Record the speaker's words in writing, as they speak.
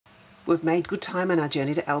We've made good time on our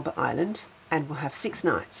journey to Elba Island and we'll have 6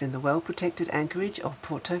 nights in the well-protected anchorage of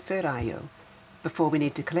Portoferraio before we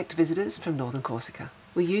need to collect visitors from northern Corsica.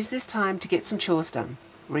 We use this time to get some chores done,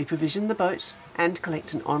 reprovision the boat and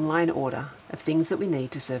collect an online order of things that we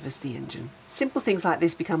need to service the engine. Simple things like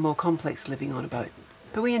this become more complex living on a boat,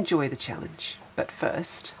 but we enjoy the challenge. But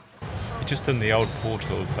first... We're just in the old port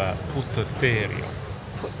of Portoferraio.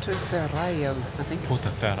 Portoferraio, I think.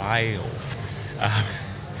 Portoferraio.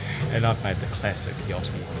 And I've made the classic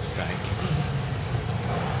yachting mistake.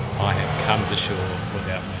 I have come to shore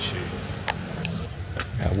without my shoes.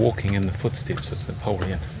 Walking in the footsteps of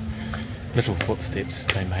Napoleon. Little footsteps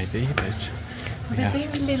they may be, but... They're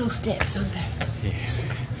very little steps, aren't they? Yes.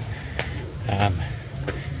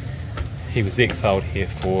 He was exiled here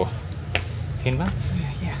for 10 months.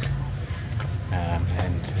 Yeah.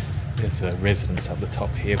 And there's a residence up the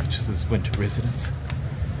top here, which is his winter residence.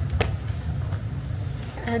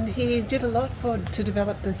 And he did a lot to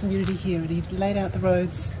develop the community here, and he laid out the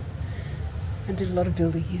roads and did a lot of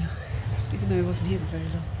building here, even though he wasn't here for very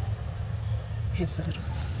long. Hence the little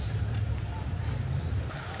steps.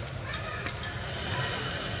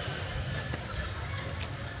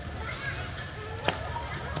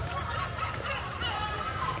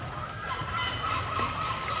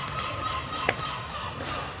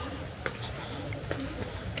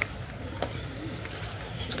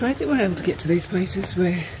 It's great that we're able to get to these places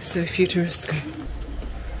where so few tourists go.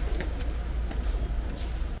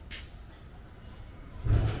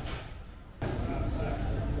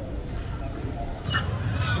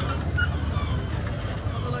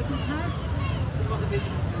 What the locals have and what the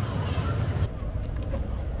visitors have.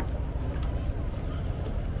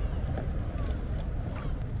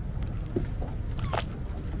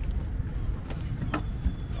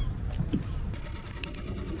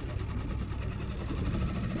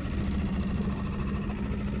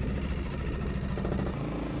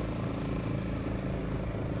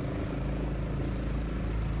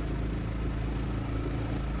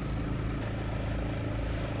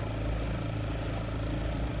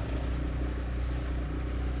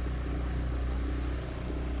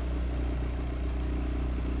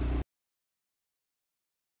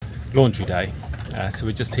 Laundry day, so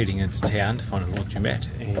we're just heading into town to find a laundromat,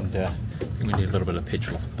 and I think we need a little bit of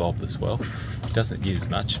petrol for Bob as well. He doesn't use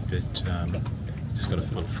much, but just got a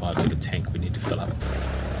little 5-litre tank we need to fill up.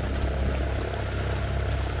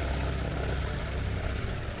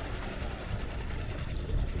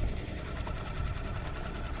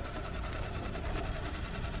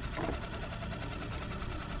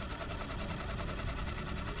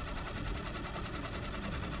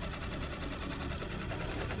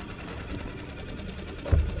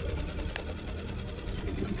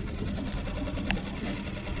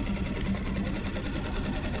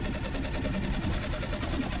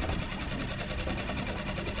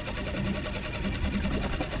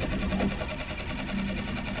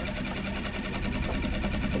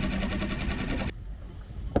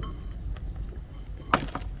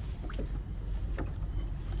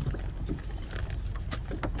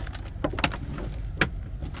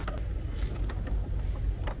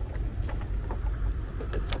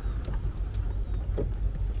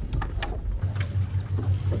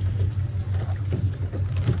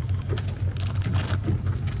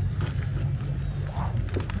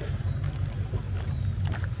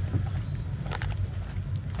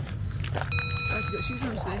 You've got shoes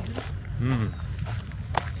on today.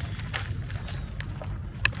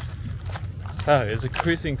 So, as a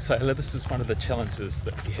cruising sailor, this is one of the challenges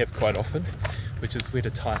that we have quite often, which is where to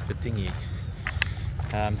tie up a dinghy.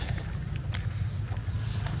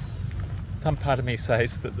 Some part of me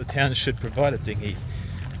says that the town should provide a dinghy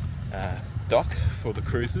dock for the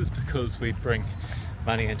cruisers because we bring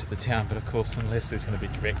money into the town, but of course unless there's going to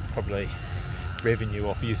be direct probably revenue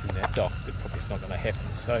off using that dock, that probably is not going to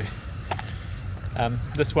happen. So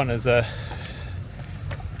this one is a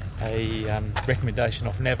recommendation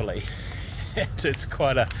of Navally. It's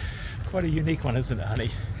quite a unique one, isn't it,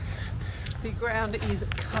 honey? The ground is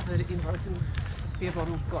covered in broken beer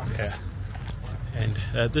bottle glass. Yeah.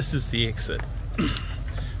 And this is the exit.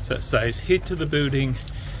 So it says head to the building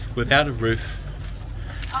without a roof.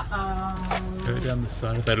 Go down the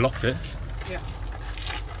side. Have they locked it? Yeah.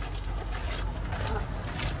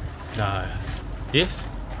 No. Yes?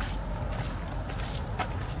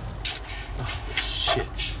 Oh,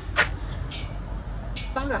 shit.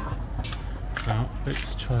 Bugger. Well,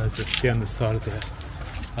 let's try this down the side of the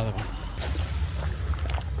other one.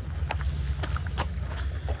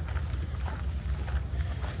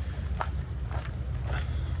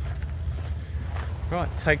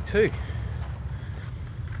 Right, take two.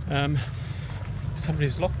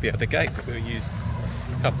 somebody's locked the other gate that we used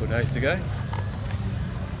a couple of days ago.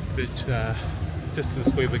 But just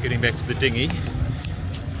as we were getting back to the dinghy,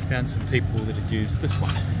 found some people that had used this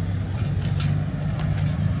one.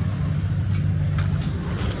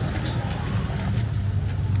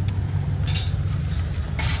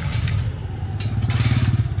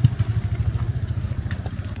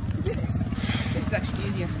 You did it. This is actually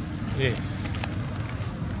easier. Yes.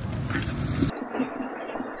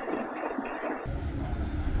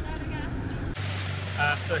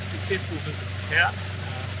 So successful visit to town.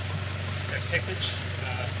 A package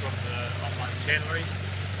from the online chandlery,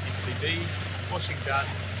 SVB, washing done,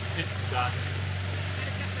 Pitstop done.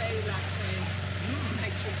 Cafe latte.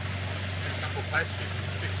 Pastry. And a couple of pastries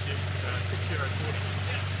at €6.40.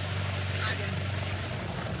 Yes. Okay.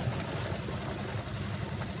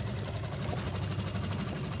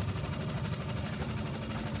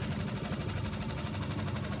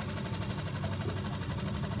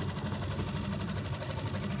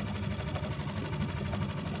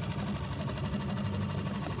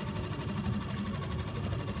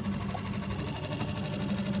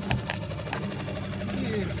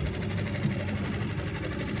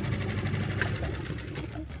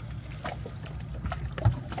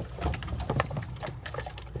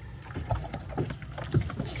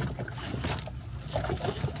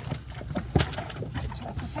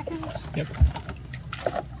 Yep.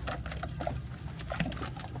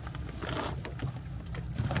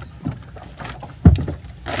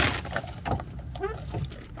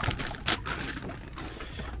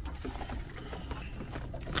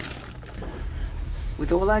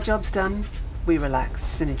 With all our jobs done, we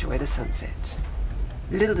relax and enjoy the sunset.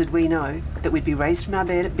 Little did we know that we'd be raised from our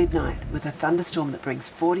bed at midnight with a thunderstorm that brings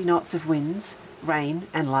 40 knots of winds, rain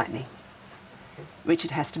and lightning.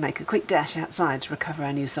 Richard has to make a quick dash outside to recover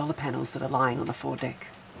our new solar panels that are lying on the foredeck.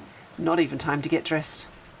 Not even time to get dressed.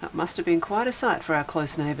 That must have been quite a sight for our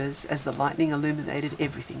close neighbours as the lightning illuminated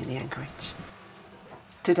everything in the anchorage.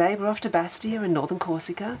 Today we're off to Bastia in northern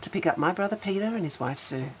Corsica to pick up my brother Peter and his wife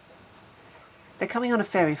Sue. They're coming on a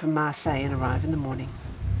ferry from Marseille and arrive in the morning.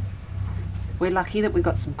 We're lucky that we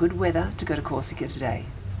got some good weather to go to Corsica today.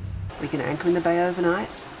 We can anchor in the bay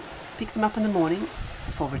overnight, pick them up in the morning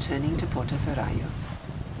before returning to Portoferraio.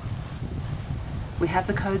 We have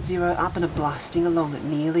the code 0 up and are blasting along at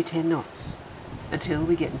nearly 10 knots until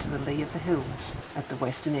we get into the lee of the hills at the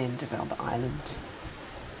western end of Elba Island.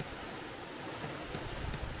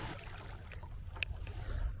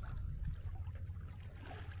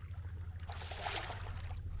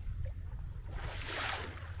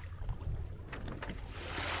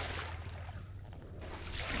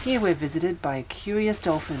 Here we're visited by a curious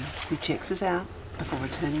dolphin who checks us out before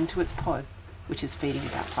returning to its pod, which is feeding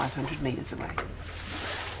about 500 metres away.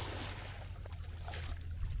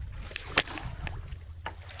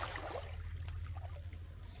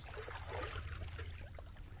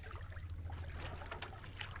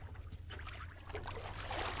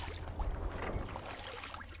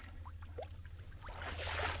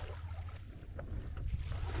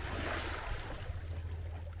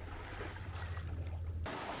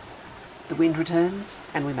 The wind returns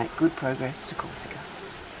and we make good progress to Corsica.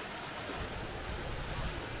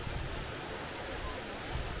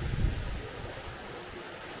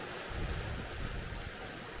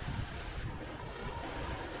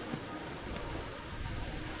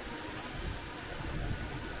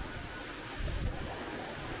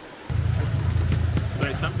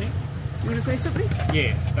 Say something? You want to say something?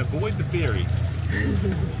 Yeah, avoid the ferries.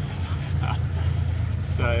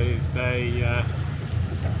 So they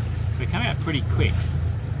come out pretty quick,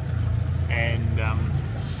 and they're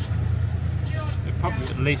probably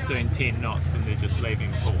at least doing 10 knots when they're just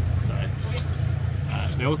leaving port. So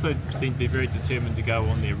they also seem to be very determined to go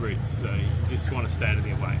on their routes, so you just want to stay out of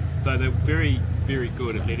their way. Though they're very, very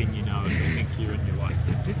good at letting you know if they think you're in your way.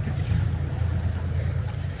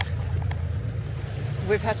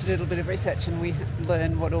 We've had to do a little bit of research and we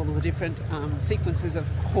learned what all the different sequences of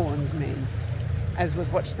horns mean as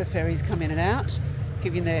we've watched the ferries come in and out,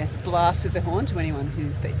 giving their blast of the horn to anyone who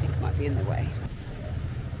they think might be in their way.